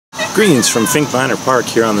Greetings from Fink Minor Park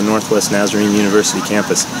here on the Northwest Nazarene University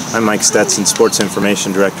campus. I'm Mike Stetson, Sports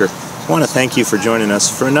Information Director. I want to thank you for joining us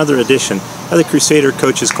for another edition of the Crusader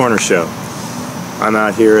Coach's Corner Show. I'm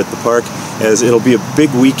out here at the park as it'll be a big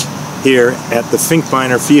week here at the Fink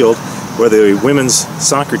Minor Field, where the women's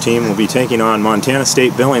soccer team will be taking on Montana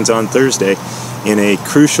State Billings on Thursday in a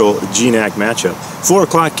crucial GNAC matchup. 4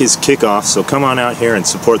 o'clock is kickoff, so come on out here and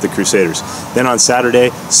support the Crusaders. Then on Saturday,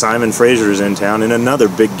 Simon Fraser is in town in another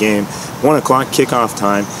big game. 1 o'clock kickoff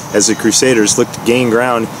time as the Crusaders look to gain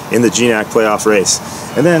ground in the GNAC playoff race.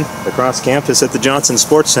 And then across campus at the Johnson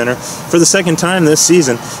Sports Center, for the second time this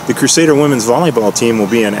season, the Crusader women's volleyball team will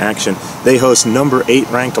be in action. They host number 8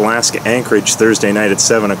 ranked Alaska Anchorage Thursday night at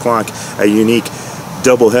 7 o'clock, a unique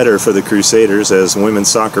doubleheader for the Crusaders as women's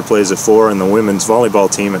soccer plays at 4 and the women's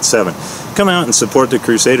volleyball team at 7. Come out and support the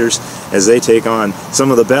Crusaders as they take on some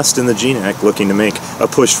of the best in the GNAC looking to make a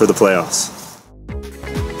push for the playoffs.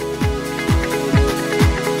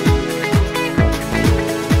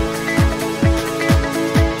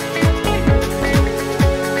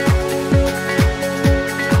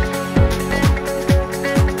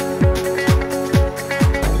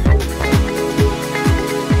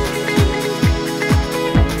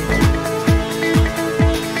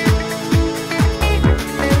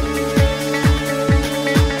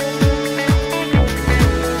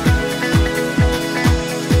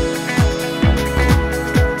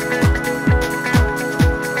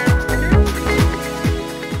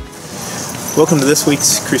 Welcome to this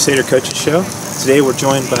week's Crusader Coaches Show. Today we're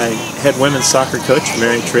joined by head women's soccer coach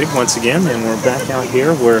Mary Trigg once again, and we're back out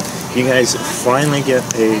here where you guys finally get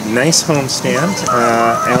a nice home stand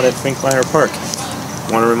out at Fink Minor Park.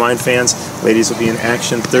 Want to remind fans, ladies will be in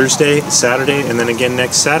action Thursday, Saturday, and then again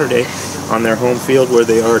next Saturday on their home field where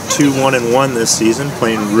they are 2-1-1 this season,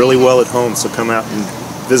 playing really well at home, so come out and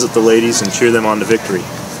visit the ladies and cheer them on to victory.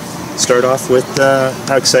 Start off with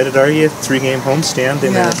how excited are you? 3-game homestand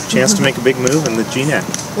and a chance to make a big move in the GNAC.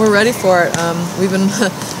 We're ready for it. We've been,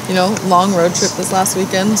 long road trip this last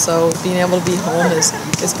weekend, so being able to be home is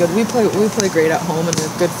good. We play great at home and we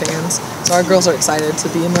have good fans, so our girls are excited to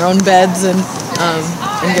be in their own beds and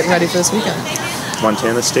getting ready for this weekend.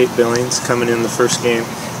 Montana State Billings coming in the first game,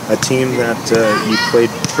 a team that you played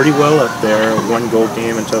pretty well up there, 1-goal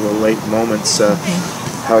game until the late moments.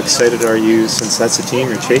 How excited are you, since that's a team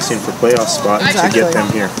you're chasing for playoff spot, to get them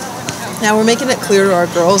here? Yeah, we're making it clear to our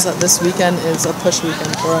girls that this weekend is a push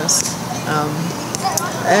weekend for us.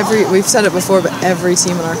 We've said it before, but every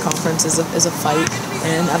team in our conference is a fight,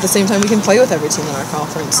 and at the same time we can play with every team in our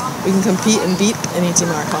conference. We can compete and beat any team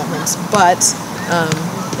in our conference, but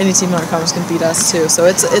any team in our conference can beat us too. So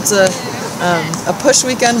it's a push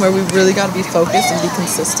weekend where we've really got to be focused and be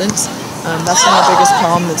consistent. That's one of our biggest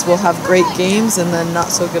problems, is we'll have great games and then not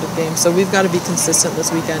so good at games. So we've got to be consistent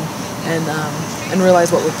this weekend and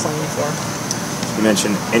realize what we're playing for. You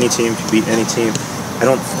mentioned any team can beat any team. I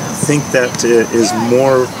don't think that is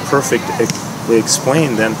more perfectly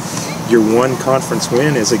explained than your one conference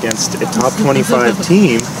win is against a top 25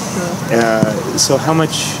 team. So how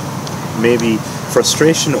much maybe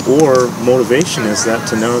frustration or motivation is that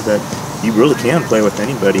to know that you really can play with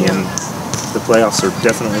anybody and the playoffs are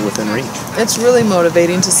definitely within reach? It's really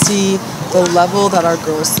motivating to see the level that our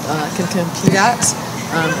girls can compete at,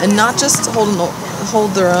 and not just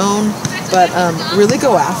hold their own, but really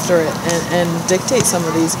go after it and dictate some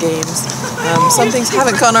of these games. Some things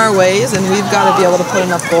haven't gone our ways, and we've got to be able to put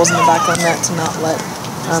enough goals in the back of the net to not let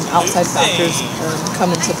outside factors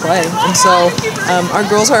come into play. And so our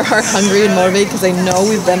girls are hungry and motivated because they know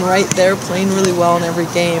we've been right there playing really well in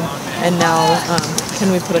every game, and now can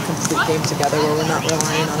we put a complete game together where we're not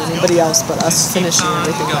relying on anybody else but us finishing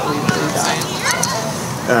everything that we got.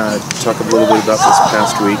 Talk a little bit about this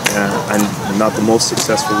past week. I'm not the most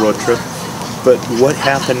successful road trip, but what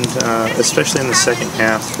happened, especially in the second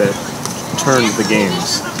half, that turned the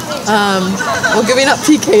games? Well, giving up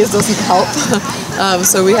PKs doesn't help.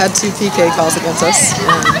 So we had 2 PK calls against us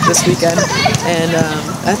this weekend, and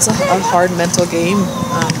that's a hard mental game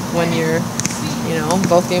when you're,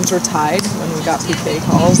 both games were tied when we got PK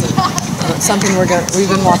calls, and it's something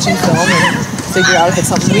we've been watching film and figure out if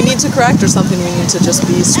it's something we need to correct or something we need to just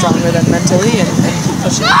be stronger than mentally and keep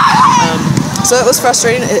pushing. So it was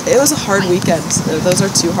frustrating. It was a hard weekend. Those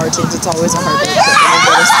are 2 hard teams. It's always a hard weekend.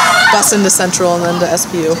 We just bust into Central and then to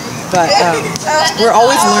SPU. But we're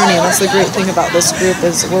always learning. That's the great thing about this group,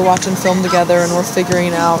 is we're watching film together and we're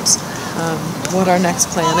figuring out what our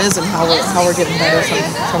next plan is and how we're getting better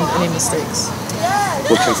from any mistakes.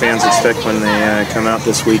 What can fans expect when they come out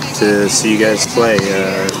this week to see you guys play?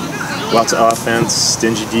 Lots of offense,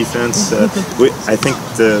 stingy defense. I think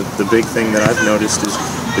the big thing that I've noticed is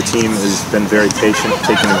the team has been very patient,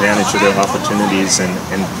 taking advantage of their opportunities, and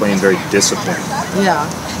playing very disciplined. Yeah,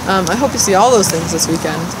 I hope you see all those things this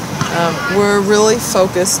weekend. We're really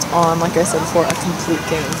focused on, like I said before, a complete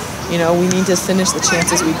game. You know, we need to finish the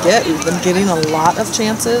chances we get. We've been getting a lot of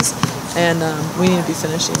chances, and we need to be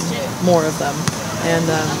finishing more of them.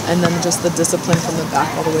 And then just the discipline from the back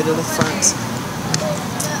all the way to the front.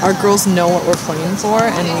 Our girls know what we're playing for,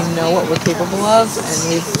 and we know what we're capable of, and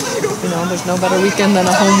there's no better weekend than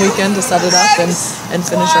a home weekend to set it up and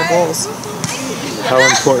finish our goals. How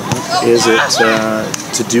important is it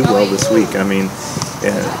to do well this week? I mean,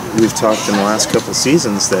 we've talked in the last couple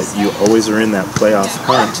seasons that you always are in that playoff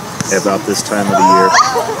hunt about this time of the year.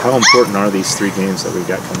 How important are these 3 games that we've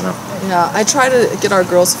got coming up? Yeah, I try to get our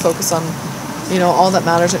girls to focus on, all that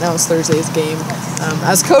matters right now is Thursday's game.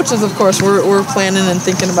 As coaches, of course, we're planning and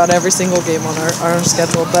thinking about every single game on our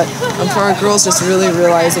schedule, but for our girls, just really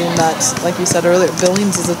realizing that, like you said earlier,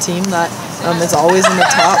 Billings is a team that is always in the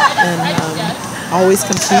top and always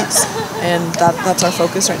competes, and that's our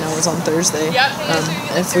focus right now is on Thursday.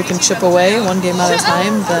 If we can chip away 1 game at a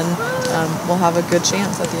time, then we'll have a good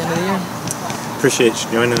chance at the end of the year. Appreciate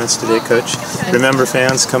you joining us today, Coach. Remember,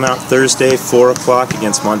 fans, come out Thursday, 4 o'clock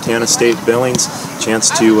against Montana State Billings. Chance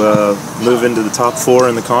to move into the top 4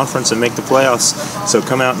 in the conference and make the playoffs. So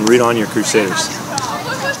come out and root on your Crusaders.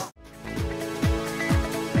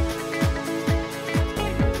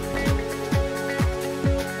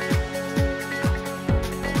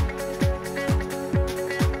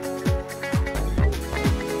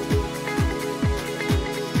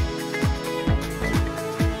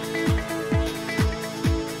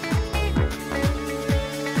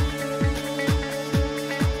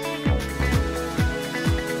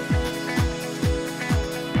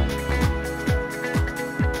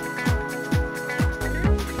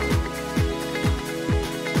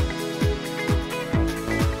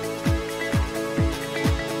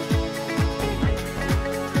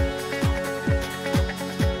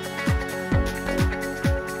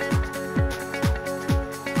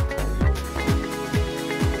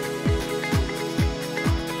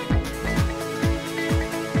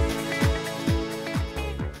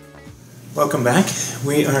 Welcome back.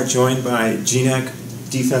 We are joined by GNAC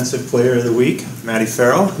Defensive Player of the Week, Madi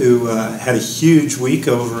Farrell, who had a huge week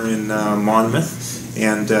over in Monmouth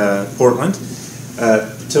and Portland.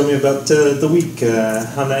 Tell me about the week.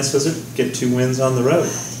 How nice was it? Get 2 wins on the road.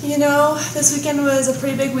 This weekend was a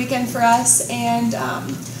pretty big weekend for us, and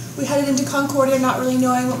we headed into Concordia not really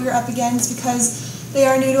knowing what we were up against because they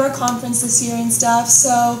are new to our conference this year and stuff.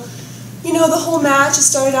 So, the whole match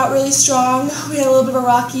started out really strong. We had a little bit of a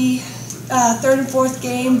rocky 3rd and 4th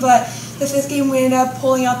game, but the 5th game we ended up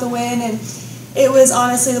pulling out the win, and it was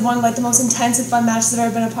honestly one of the most intense and fun matches I've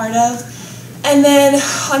ever been a part of. And then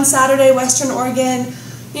on Saturday, Western Oregon,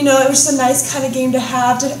 it was just a nice kind of game to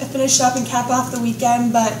have to finish up and cap off the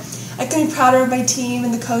weekend, but I couldn't be prouder of my team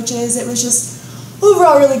and the coaches. It was just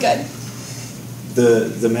overall really good.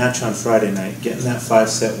 The match on Friday night, getting that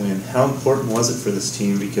 5-set win, how important was it for this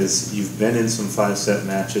team? Because you've been in some 5-set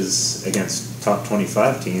matches against top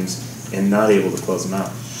 25 teams and not able to close them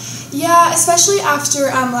out. Yeah, especially after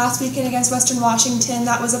last weekend against Western Washington,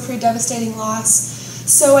 that was a pretty devastating loss.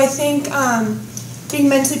 So I think being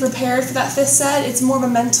mentally prepared for that 5th set, it's more of a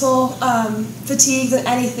mental fatigue than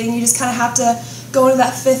anything. You just kind of have to go into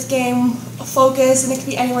that 5th game focus, and it could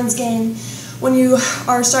be anyone's game when you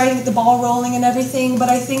are starting to get the ball rolling and everything. But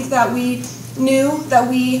I think that we knew that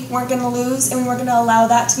we weren't going to lose, and we weren't going to allow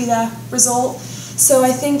that to be the result. So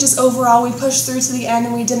I think just overall we pushed through to the end,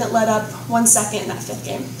 and we didn't let up 1 second in that 5th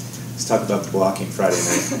game. Let's talk about the blocking Friday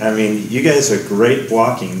night. I mean, you guys are a great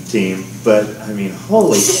blocking team, but I mean,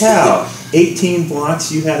 holy cow, 18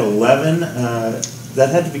 blocks, you had 11. That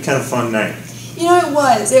had to be kind of a fun night.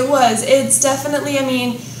 It was. It's definitely,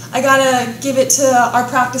 I gotta give it to our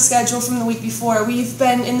practice schedule from the week before. We've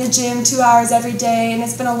been in the gym 2 hours every day, and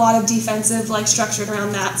it's been a lot of defensive, structured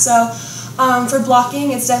around that. So for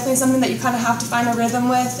blocking, it's definitely something that you kind of have to find a rhythm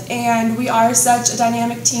with, and we are such a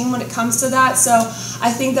dynamic team when it comes to that. So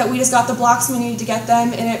I think that we just got the blocks we needed to get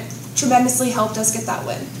them, and it tremendously helped us get that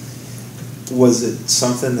win. Was it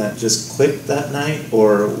something that just clicked that night,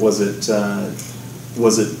 or was it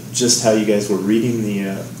just how you guys were reading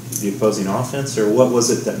the opposing offense, or what was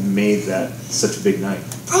it that made that such a big night?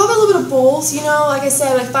 Probably a little bit of both. Like I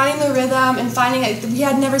said, finding the rhythm and finding we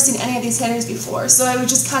had never seen any of these hitters before, so I would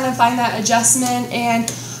just kind of find that adjustment. And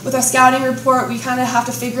with our scouting report, we kind of have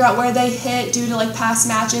to figure out where they hit due to past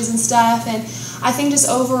matches and stuff. And I think just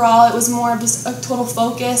overall, it was more of just a total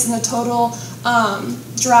focus and a total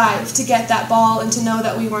drive to get that ball and to know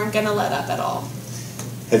that we weren't going to let up at all.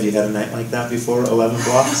 Have you had a night like that before, 11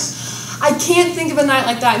 blocks? I can't think of a night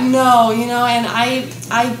like that, no, you know, and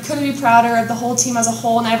I couldn't be prouder of the whole team as a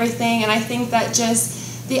whole and everything, and I think that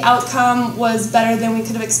just the outcome was better than we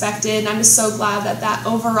could have expected, and I'm just so glad that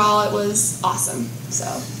overall it was awesome. So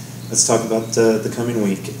let's talk about the coming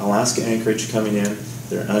week. Alaska Anchorage coming in.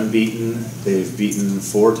 They're unbeaten. They've beaten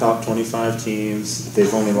 4 top 25 teams.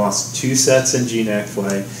 They've only lost 2 sets in GNAC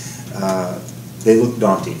play. They look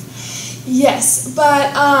daunting. Yes,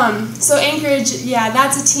 but so Anchorage, yeah,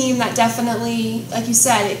 that's a team that definitely, like you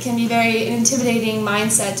said, it can be very an intimidating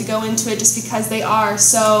mindset to go into it just because they are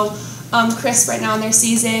so crisp right now in their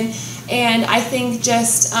season. And I think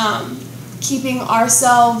just keeping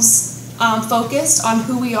ourselves focused on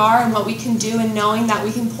who we are and what we can do and knowing that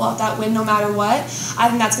we can pull out that win no matter what, I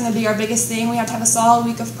think that's going to be our biggest thing. We have to have a solid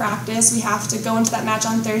week of practice. We have to go into that match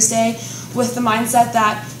on Thursday with the mindset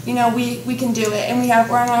that, you know, we can do it. And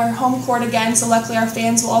we're on our home court again, so luckily our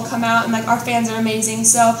fans will all come out, and like our fans are amazing.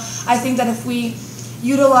 So I think that if we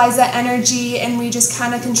utilize that energy and we just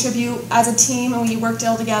kind of contribute as a team and we work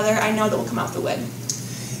all together, I know that we'll come out the win.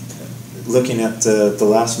 Looking at the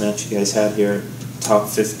last match you guys had here, top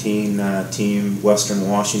 15 team, Western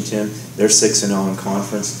Washington, they're 6-0 in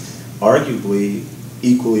conference, arguably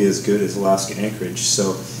equally as good as Alaska Anchorage.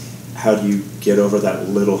 So how do you get over that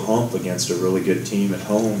little hump against a really good team at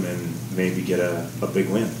home and maybe get a big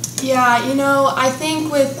win? Yeah, you know, I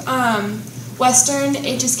think with Western,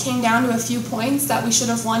 it just came down to a few points that we should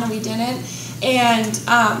have won and we didn't. And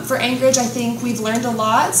for Anchorage, I think we've learned a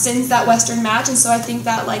lot since that Western match, and so I think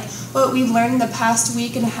that like what we've learned in the past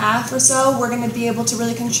week and a half or so, we're going to be able to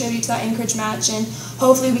really contribute to that Anchorage match, and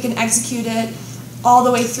hopefully we can execute it all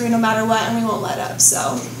the way through no matter what, and we won't let up.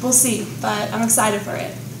 So we'll see, but I'm excited for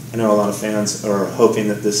it. I know a lot of fans are hoping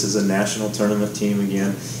that this is a national tournament team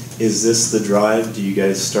again. Is this the drive? Do you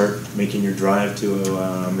guys start making your drive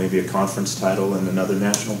to maybe a conference title and another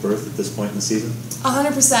national berth at this point in the season?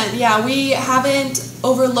 100%, yeah. We haven't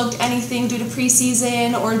overlooked anything due to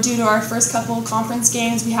preseason or due to our first couple of conference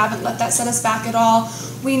games. We haven't let that set us back at all.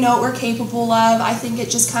 We know what we're capable of. I think it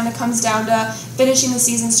just kind of comes down to finishing the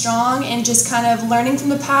season strong and just kind of learning from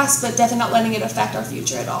the past, but definitely not letting it affect our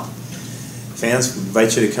future at all. Fans, we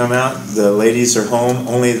invite you to come out. The ladies are home,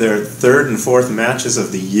 only their 3rd and 4th matches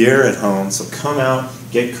of the year at home, so come out,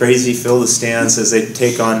 get crazy, fill the stands as they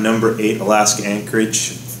take on number 8 Alaska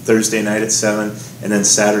Anchorage Thursday night at 7, and then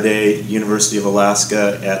Saturday University of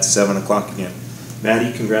Alaska at 7 o'clock again.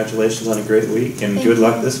 Maddie, congratulations on a great week, and good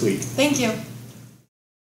luck this week. Thank you.